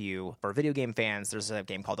I would view, for video game fans, there's a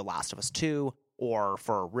game called The Last of Us 2, or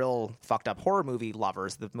for real fucked up horror movie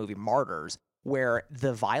lovers, the movie Martyrs, where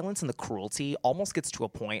the violence and the cruelty almost gets to a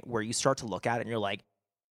point where you start to look at it and you're like,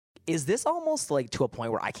 is this almost like to a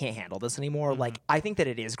point where I can't handle this anymore? Like, I think that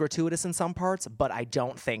it is gratuitous in some parts, but I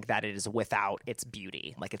don't think that it is without its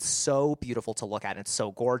beauty. Like, it's so beautiful to look at and it's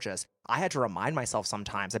so gorgeous. I had to remind myself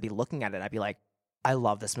sometimes, I'd be looking at it, I'd be like, I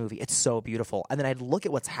love this movie. It's so beautiful. And then I'd look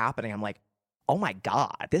at what's happening. I'm like, oh my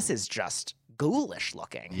God, this is just ghoulish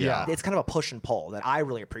looking. Yeah. It's kind of a push and pull that I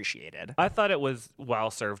really appreciated. I thought it was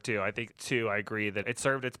well served too. I think too, I agree that it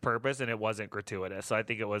served its purpose and it wasn't gratuitous. So I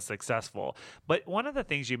think it was successful. But one of the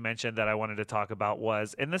things you mentioned that I wanted to talk about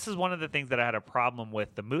was, and this is one of the things that I had a problem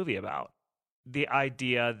with the movie about, the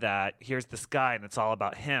idea that here's this guy and it's all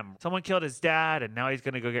about him. Someone killed his dad and now he's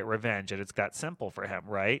going to go get revenge, and it's that simple for him,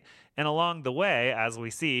 right? And along the way, as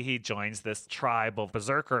we see, he joins this tribe of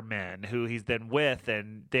berserker men who he's then with,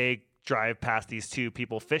 and they drive past these two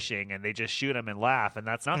people fishing and they just shoot them and laugh, and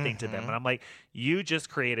that's nothing to them. And I'm like, you just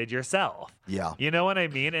created yourself. Yeah. You know what I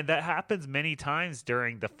mean? And that happens many times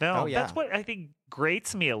during the film. Oh, yeah. That's what I think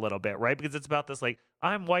grates me a little bit, right? Because it's about this, like,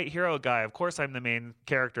 I'm white hero guy. Of course, I'm the main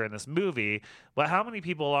character in this movie. But how many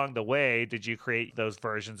people along the way did you create those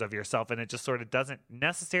versions of yourself? And it just sort of doesn't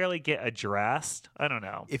necessarily get addressed. I don't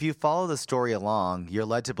know. If you follow the story along, you're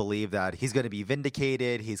led to believe that he's going to be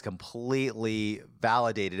vindicated. He's completely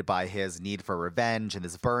validated by his need for revenge and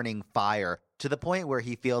this burning fire to the point where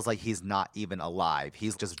he feels like he's not even alive.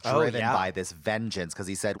 He's just driven by this vengeance because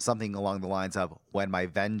he said something along the lines of, when my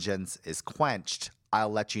vengeance is quenched,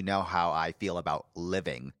 I'll let you know how I feel about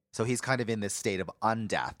living. So he's kind of in this state of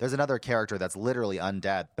undeath. There's another character that's literally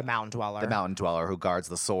undead. The Mountain Dweller. The Mountain Dweller who guards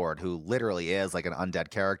the sword, who literally is like an undead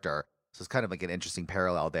character. So it's kind of like an interesting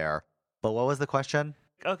parallel there. But what was the question?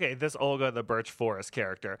 Okay, this Olga the Birch Forest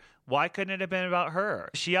character, why couldn't it have been about her?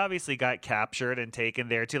 She obviously got captured and taken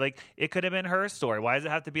there too. Like, it could have been her story. Why does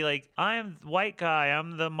it have to be like, I'm white guy,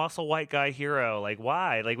 I'm the muscle white guy hero? Like,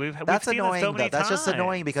 why? Like, we've seen annoying, this so many though. That's times. just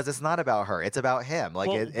annoying because it's not about her. It's about him. Like,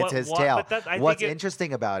 Well, it's his tale. but I What's think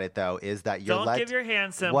interesting about it, though, is that you're Don't give your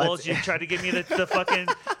hand symbols. You tried to give me the fucking,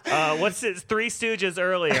 what's it, Three Stooges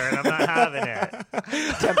earlier, and I'm not having it.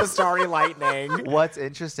 Tempestari Lightning. What's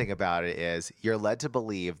interesting about it is you're led to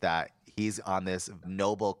believe that he's on this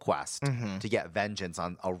noble quest to get vengeance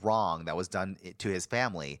on a wrong that was done to his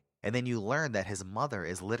family. And then you learn that his mother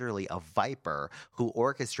is literally a viper who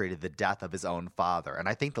orchestrated the death of his own father. And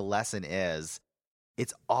I think the lesson is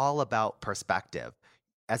it's all about perspective.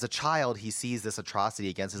 As a child, he sees this atrocity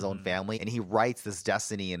against his own family and he writes this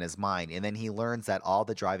destiny in his mind. And then he learns that all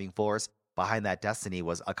the driving force behind that destiny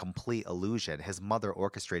was a complete illusion. His mother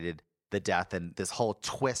orchestrated the death and this whole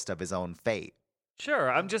twist of his own fate.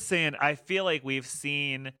 Sure. I'm just saying, I feel like we've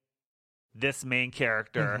seen this main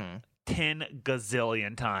character 10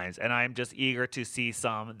 gazillion times, and I'm just eager to see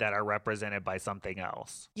some that are represented by something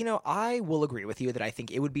else. You know, I will agree with you that I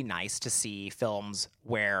think it would be nice to see films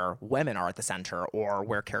where women are at the center or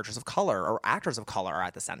where characters of color or actors of color are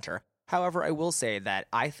at the center. However, I will say that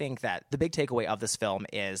I think that the big takeaway of this film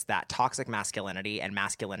is that toxic masculinity and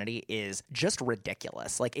masculinity is just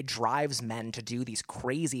ridiculous. Like, it drives men to do these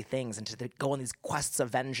crazy things and to go on these quests of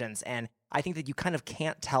vengeance. And I think that you kind of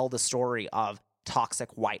can't tell the story of toxic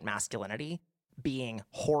white masculinity being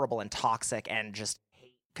horrible and toxic and just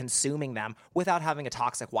consuming them without having a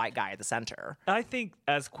toxic white guy at the center. I think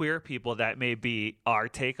as queer people, that may be our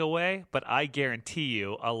takeaway, but I guarantee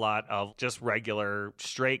you a lot of just regular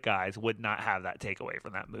straight guys would not have that takeaway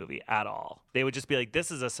from that movie at all. They would just be like, this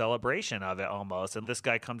is a celebration of it almost, and this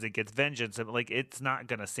guy comes and gets vengeance, and like, it's not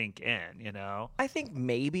gonna sink in, you know? I think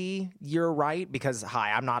maybe you're right because,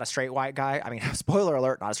 hi, I'm not a straight white guy. I mean, spoiler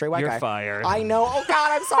alert, not a straight white guy. You're fired. I know. Oh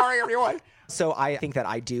God, I'm sorry, everyone. So I think that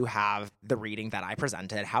I do have the reading that I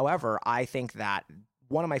presented. However, I think that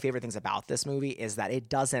one of my favorite things about this movie is that it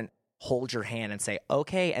doesn't hold your hand and say,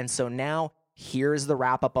 okay, and so now here's the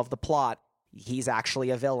wrap up of the plot. He's actually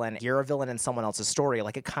a villain. You're a villain in someone else's story.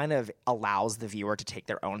 Like, it kind of allows the viewer to take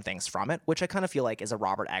their own things from it, which I kind of feel like is a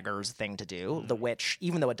Robert Eggers thing to do. The Witch,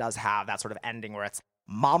 even though it does have that sort of ending where it's,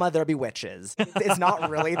 Mama, there be witches. It's not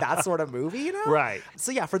really that sort of movie, you know? Right.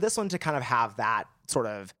 So yeah, for this one to kind of have that sort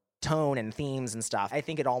of tone and themes and stuff, I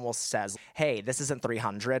think it almost says, hey, this isn't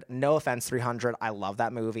 300. No offense, 300. I love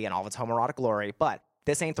that movie and all of its homoerotic glory, but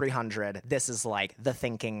this ain't 300. This is like the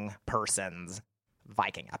thinking person's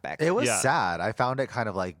Viking epic. It was sad. I found it kind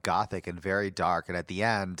of like gothic and very dark. And at the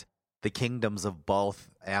end, the kingdoms of both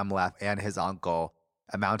Amleth and his uncle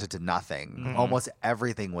amounted to nothing. Almost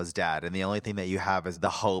everything was dead. And the only thing that you have is the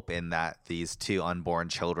hope in that these two unborn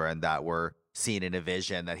children that were seen in a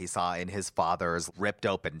vision that he saw in his father's ripped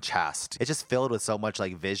open chest. It's just filled with so much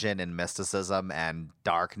like vision and mysticism and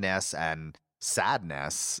darkness and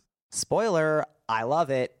sadness. Spoiler, I love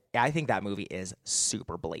it. I think that movie is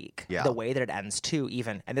super bleak. Yeah. The way that it ends too,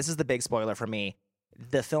 even, and this is the big spoiler for me,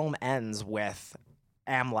 the film ends with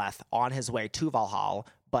Amleth on his way to Valhalla,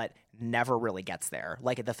 but never really gets there.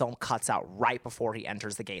 Like, the film cuts out right before he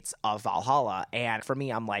enters the gates of Valhalla. And for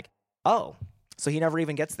me, I'm like, oh, so he never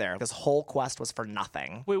even gets there. This whole quest was for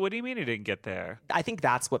nothing. Wait, what do you mean he didn't get there? I think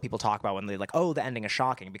that's what people talk about when they're like, oh, the ending is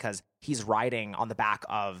shocking because he's riding on the back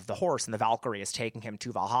of the horse and the Valkyrie is taking him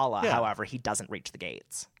to Valhalla. Yeah. However, he doesn't reach the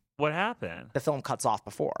gates. What happened? The film cuts off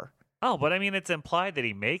before. Oh, but I mean, it's implied that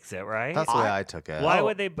he makes it, right? That's the way I took it. Why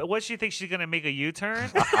would they? What, she think she's going to make a U-turn?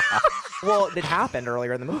 Well, it happened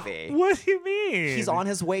earlier in the movie. What do you mean? He's on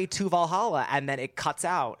his way to Valhalla, and then it cuts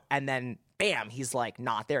out, and then bam, he's like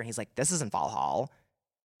not there, and he's like, "This isn't Valhalla."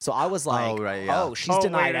 So I was like, oh, she's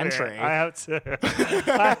denied wait a minute. entry. I have to.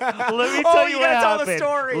 Let me Oh, tell you you gotta what tell the happened.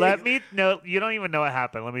 story. No, you don't even know what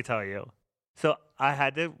happened. Let me tell you. So I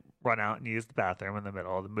had to run out and use the bathroom in the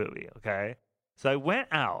middle of the movie, okay? So I went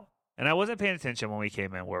out, and I wasn't paying attention when we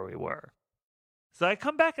came in where we were. So I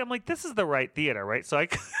come back, I'm like, this is the right theater, right? So I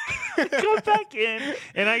come back in,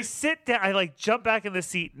 and I sit down. I, like, jump back in the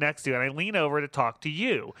seat next to you, and I lean over to talk to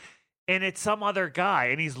you. And it's some other guy,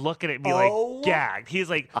 and he's looking at me like gagged. He's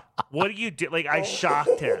like, what do you do? Like, I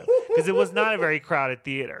shocked him because it was not a very crowded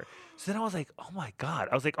theater. So then I was like, oh, my God.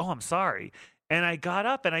 I was like, oh, I'm sorry. And I got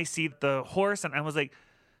up, and I see the horse, and I was like,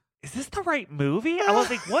 is this the right movie? I was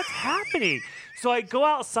like, what's happening? So I go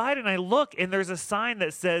outside, and I look, and there's a sign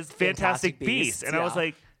that says Fantastic Beasts. And I was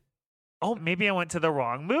like, oh, maybe I went to the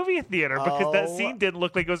wrong movie theater because that scene didn't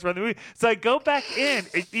look like it was from the movie. So I go back in.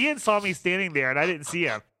 Ian saw me standing there, and I didn't see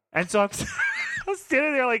him. And so I'm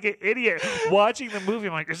standing there like an idiot watching the movie.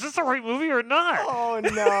 I'm like, is this the right movie or not? Oh,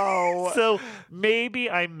 no. So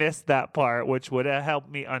maybe I missed that part, which would have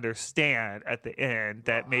helped me understand at the end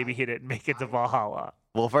that maybe he didn't make it to Valhalla.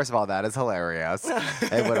 Well, first of all, that is hilarious.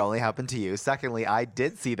 It would only happen to you. Secondly, I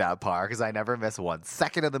did see that part because I never miss 1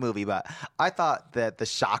 second of the movie. But I thought that the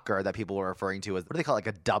shocker that people were referring to was, what do they call it,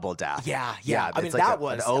 like a double death? Yeah. I mean, it's like that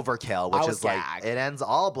was an overkill, which is like, gagged. it ends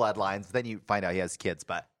all bloodlines. Then you find out he has kids.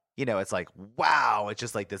 But, you know, it's like, wow, it's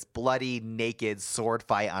just like this bloody, naked sword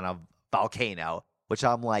fight on a volcano. Which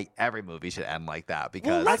I'm like, every movie should end like that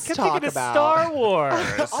because I kept thinking of Star Wars.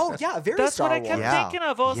 Oh, yeah, very That's Star what Wars. I kept thinking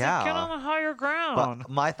of. I was like, get on a higher ground. But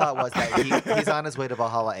my thought was that he's on his way to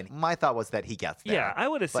Valhalla, and my thought was that he gets there. Yeah, I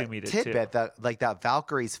would assume But he did tidbit, too. that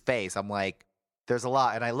Valkyrie's face, I'm like, there's a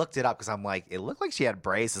lot. And I looked it up because I'm like, it looked like she had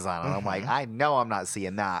braces on. And I'm like, I know I'm not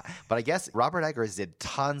seeing that. But I guess Robert Eggers did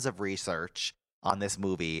tons of research on this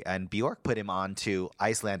movie, and Bjork put him onto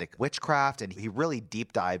Icelandic witchcraft, and he really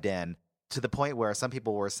deep dived in to the point where some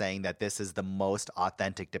people were saying that this is the most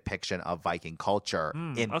authentic depiction of Viking culture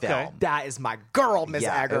in film. That is my girl, Miss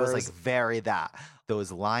Eggers. It was like very that.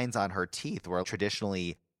 Those lines on her teeth were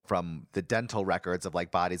traditionally from the dental records of like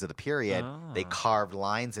bodies of the period. They carved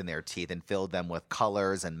lines in their teeth and filled them with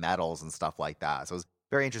colors and metals and stuff like that. So it was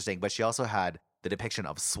very interesting. But she also had the depiction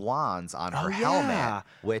of swans on her helmet,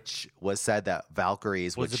 which was said that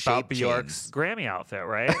Valkyries would shape about Bjork's Grammy outfit,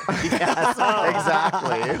 right? Yes,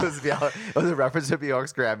 exactly. It was a reference to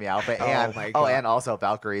Bjork's Grammy outfit. And also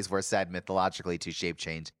Valkyries were said mythologically to shape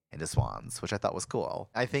change into swans, which I thought was cool.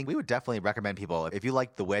 I think we would definitely recommend people, if you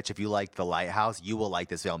like The Witch, if you like The Lighthouse, you will like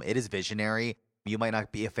this film. It is visionary. You might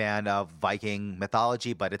not be a fan of Viking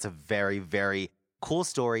mythology, but it's a very, very cool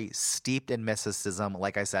story, steeped in mysticism,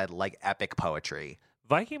 like I said, like epic poetry.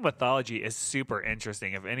 Viking mythology is super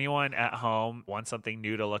interesting. If anyone at home wants something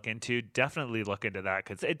new to look into, definitely look into that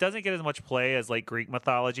because it doesn't get as much play as like Greek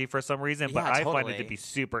mythology for some reason, but I find it to be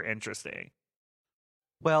super interesting.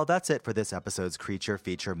 Well, that's it for this episode's Creature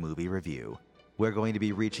Feature Movie Review. We're going to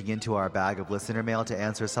be reaching into our bag of listener mail to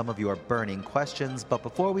answer some of your burning questions, but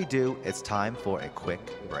before we do, it's time for a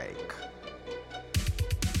quick break.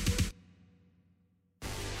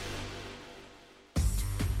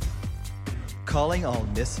 Calling all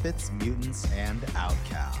misfits, mutants, and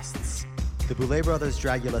outcasts. The Boulet Brothers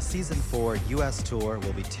Dragula Season 4 U.S. tour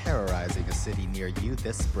will be terrorizing a city near you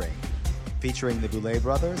this spring, featuring the Boulet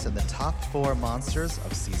Brothers and the top 4 monsters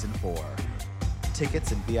of Season 4.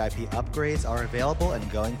 Tickets and VIP upgrades are available and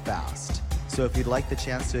going fast, so if you'd like the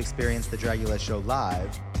chance to experience the Dragula show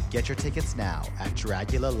live, get your tickets now at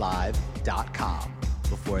DragulaLive.com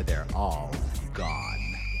before they're all gone.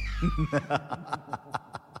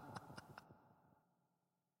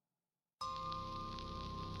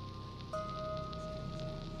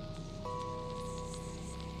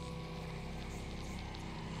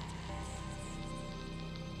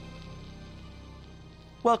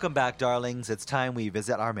 Welcome back, darlings. It's time we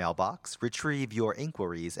visit our mailbox, retrieve your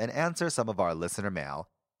inquiries, and answer some of our listener mail.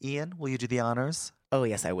 Ian, will you do the honors? Oh,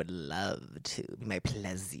 yes, I would love to. My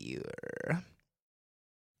pleasure.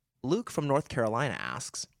 Luke from North Carolina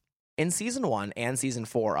asks, in Season 1 and Season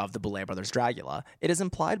 4 of The Boulet Brothers Dragula, it is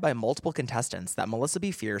implied by multiple contestants that Melissa B.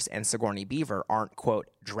 Fierce and Sigourney Beaver aren't, quote,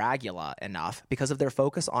 Dragula enough because of their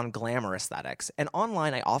focus on glamour aesthetics, and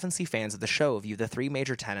online I often see fans of the show view the 3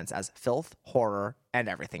 major tenets as filth, horror, and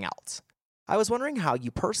everything else. I was wondering how you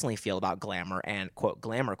personally feel about glamour and, quote,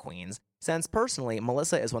 glamour queens, since personally,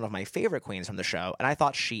 Melissa is one of my favorite queens from the show, and I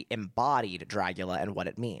thought she embodied Dragula and what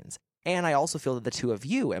it means. And I also feel that the two of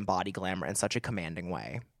you embody glamour in such a commanding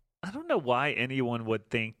way. I don't know why anyone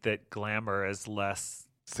would think that glamour is less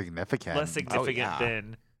significant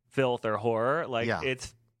than filth or horror. Like,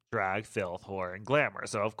 it's drag, filth, horror, and glamour.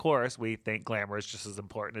 So, of course, we think glamour is just as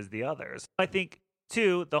important as the others. I think,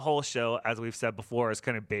 too, the whole show, as we've said before, is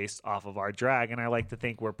kind of based off of our drag, and I like to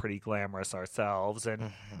think we're pretty glamorous ourselves.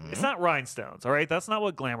 And it's not rhinestones, all right? That's not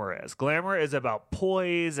what glamour is. Glamour is about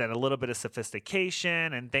poise and a little bit of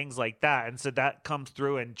sophistication and things like that. And so that comes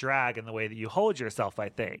through in drag and the way that you hold yourself, I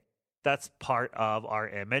think. That's part of our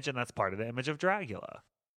image, and that's part of the image of Dragula.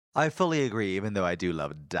 I fully agree, even though I do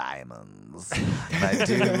love diamonds. And I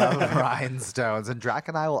do love rhinestones. And Drac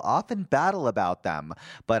and I will often battle about them.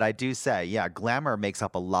 But I do say, yeah, glamour makes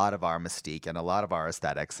up a lot of our mystique and a lot of our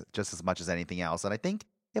aesthetics, just as much as anything else. And I think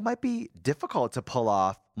it might be difficult to pull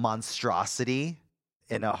off monstrosity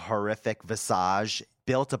in a horrific visage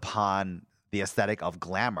built upon the aesthetic of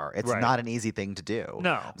glamour. It's Right. not an easy thing to do.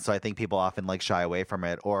 No. So I think people often shy away from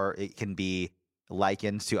it, or it can be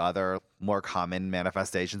likened to other more common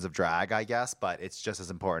manifestations of drag, I guess, but it's just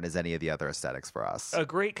as important as any of the other aesthetics for us. A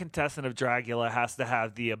great contestant of Dragula has to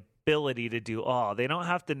have the ability to do all. They don't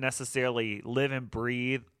have to necessarily live and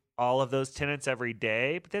breathe all of those tenets every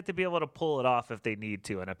day, but they have to be able to pull it off if they need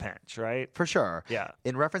to in a pinch, right? For sure. Yeah.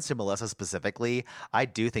 In reference to Melissa specifically, I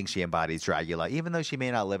do think she embodies Dragula. Even though she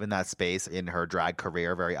may not live in that space in her drag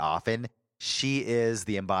career very often, she is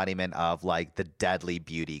the embodiment of the deadly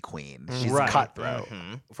beauty queen. She's Right. cutthroat.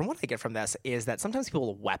 From what I get from this is that sometimes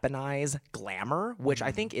people weaponize glamour, which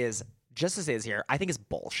I think is just as is here, I think is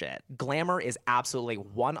bullshit. Glamour is absolutely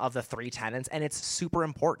one of the three tenets, and it's super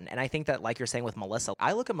important. And I think that, like you're saying with Melissa,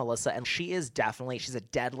 I look at Melissa, and she's a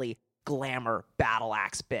deadly glamour battle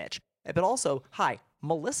axe bitch. But also,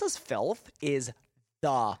 Melissa's filth is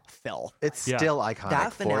the filth. It's Yeah. still iconic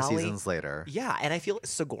That 4 finale- seasons later. Yeah, and I feel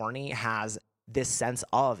Sigourney has this sense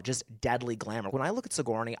of just deadly glamour. When I look at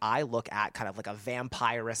Sigourney, I look at kind of like a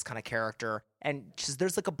vampirist kind of character, and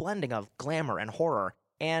there's a blending of glamour and horror.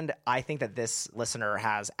 And I think that this listener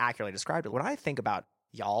has accurately described it. When I think about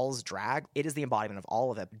y'all's drag, it is the embodiment of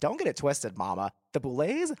all of it. Don't get it twisted, mama. The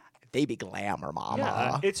Boulets, they be glamour, mama.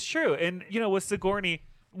 Yeah, it's true. And, with Sigourney,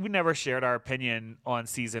 we never shared our opinion on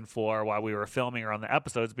season 4 while we were filming or on the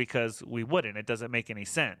episodes because we wouldn't. It doesn't make any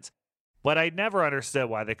sense. But I never understood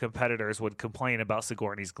why the competitors would complain about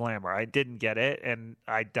Sigourney's glamour. I didn't get it, and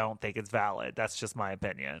I don't think it's valid. That's just my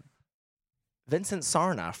opinion. Vincent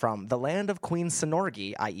Sarna from the land of Queen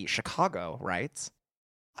Sonorgi, i.e. Chicago, writes,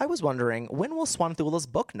 I was wondering, when will Swanthula's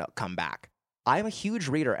Book Nook come back? I am a huge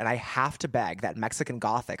reader, and I have to beg that Mexican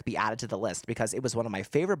Gothic be added to the list because it was one of my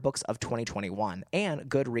favorite books of 2021 and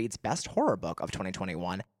Goodreads' best horror book of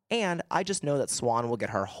 2021, and I just know that Swan will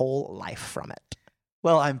get her whole life from it.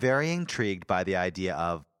 Well, I'm very intrigued by the idea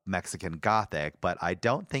of Mexican Gothic, but I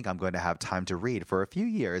don't think I'm going to have time to read for a few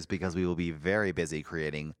years because we will be very busy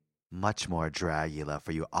creating much more Dragula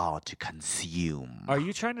for you all to consume. Are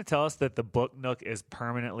you trying to tell us that the Book Nook is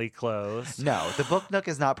permanently closed? No, the Book Nook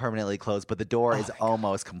is not permanently closed, but the door is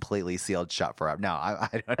almost completely sealed shut forever. No, I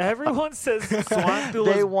don't know. Everyone says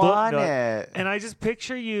Swanthula's They Book want Nook, it. and I just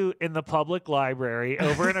picture you in the public library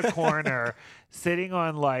over in a corner sitting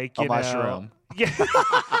on A mushroom. Yeah.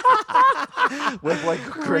 With Reading to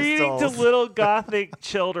crystals. little Gothic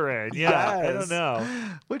children. Yeah, I don't Yes. know.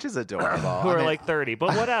 Which is adorable. Who I are mean, 30,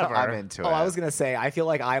 but whatever. I'm into it. Oh, I was going to say, I feel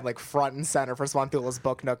like I'm front and center for Swanthula's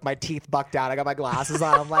Book Nook. My teeth bucked out. I got my glasses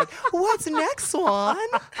on. I'm like, what's next, Swan?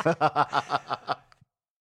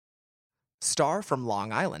 Star from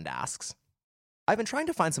Long Island asks, I've been trying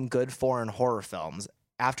to find some good foreign horror films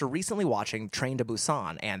after recently watching Train to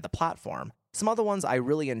Busan and The Platform. Some other ones I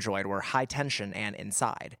really enjoyed were High Tension and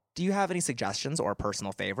Inside. Do you have any suggestions or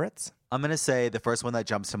personal favorites? I'm going to say the first one that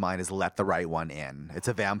jumps to mind is Let the Right One In. It's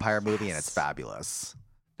a vampire movie and it's fabulous.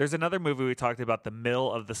 There's another movie we talked about, The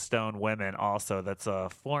Mill of the Stone Women, also. That's a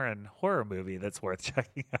foreign horror movie that's worth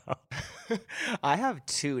checking out. I have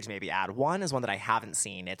two to maybe add. One is one that I haven't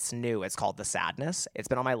seen. It's new. It's called The Sadness. It's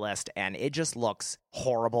been on my list, and it just looks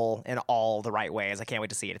horrible in all the right ways. I can't wait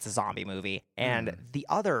to see it. It's a zombie movie. And the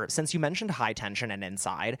other, since you mentioned High Tension and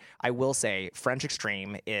Inside, I will say French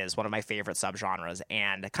Extreme is one of my favorite subgenres,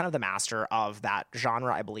 and kind of the master of that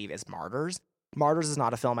genre, I believe, is Martyrs. Martyrs is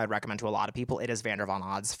not a film I'd recommend to a lot of people. It is Vander Von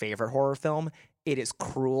Odd's favorite horror film. It is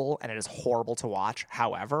cruel and it is horrible to watch.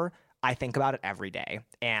 However, I think about it every day.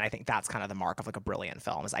 And I think that's kind of the mark of a brilliant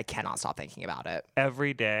film is I cannot stop thinking about it.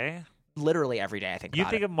 Every day? Literally every day I think You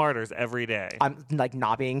about think it. of Martyrs every day. I'm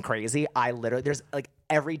not being crazy. There's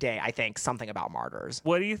every day I think something about Martyrs.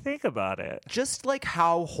 What do you think about it? Just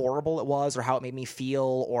how horrible it was or how it made me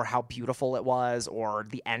feel or how beautiful it was or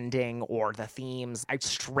the ending or the themes. I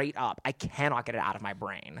cannot get it out of my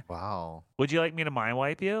brain. Wow. Would you like me to mind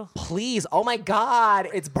wipe you? Please. Oh my God.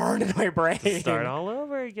 It's burned in my brain. Start all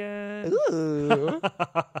over Oregon. Ooh.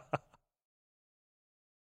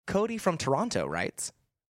 Cody from Toronto writes,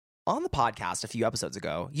 on the podcast a few episodes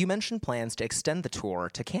ago, you mentioned plans to extend the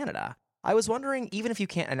tour to Canada. I was wondering, even if you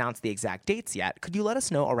can't announce the exact dates yet, could you let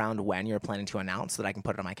us know around when you're planning to announce so that I can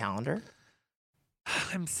put it on my calendar?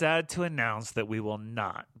 I'm sad to announce that we will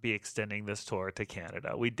not be extending this tour to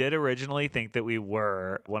Canada. We did originally think that we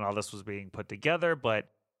were when all this was being put together, but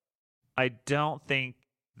I don't think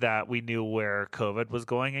that we knew where COVID was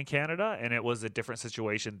going in Canada, and it was a different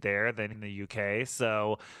situation there than in the UK.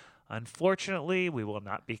 So unfortunately, we will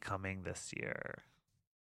not be coming this year.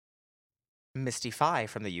 Misty Fi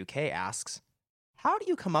from the UK asks, how do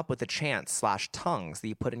you come up with the chants/tongues that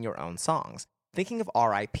you put in your own songs? Thinking of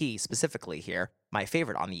R.I.P. specifically here, my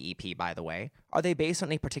favorite on the EP, by the way, are they based on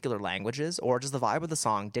any particular languages, or does the vibe of the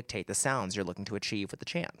song dictate the sounds you're looking to achieve with the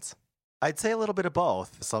chants? I'd say a little bit of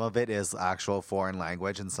both. Some of it is actual foreign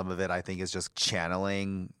language, and some of it I think is just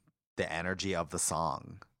channeling the energy of the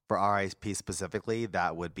song. For R.I.P. specifically,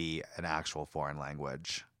 that would be an actual foreign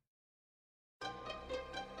language.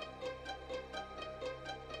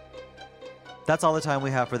 That's all the time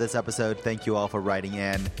we have for this episode. Thank you all for writing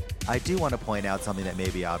in. I do want to point out something that may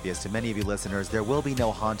be obvious to many of you listeners. There will be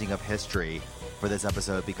no haunting of history for this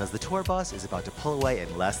episode because the tour bus is about to pull away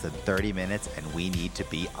in less than 30 minutes and we need to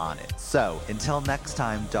be on it. So, until next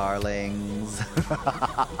time, darlings.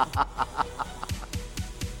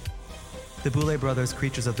 The Boulay Brothers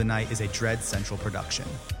Creatures of the Night is a Dread Central production,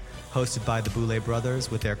 hosted by the Boulay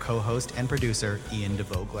Brothers with their co-host and producer, Ian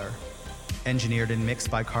DeVogler. Engineered and mixed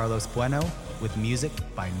by Carlos Bueno, with music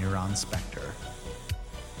by Neuron Spector.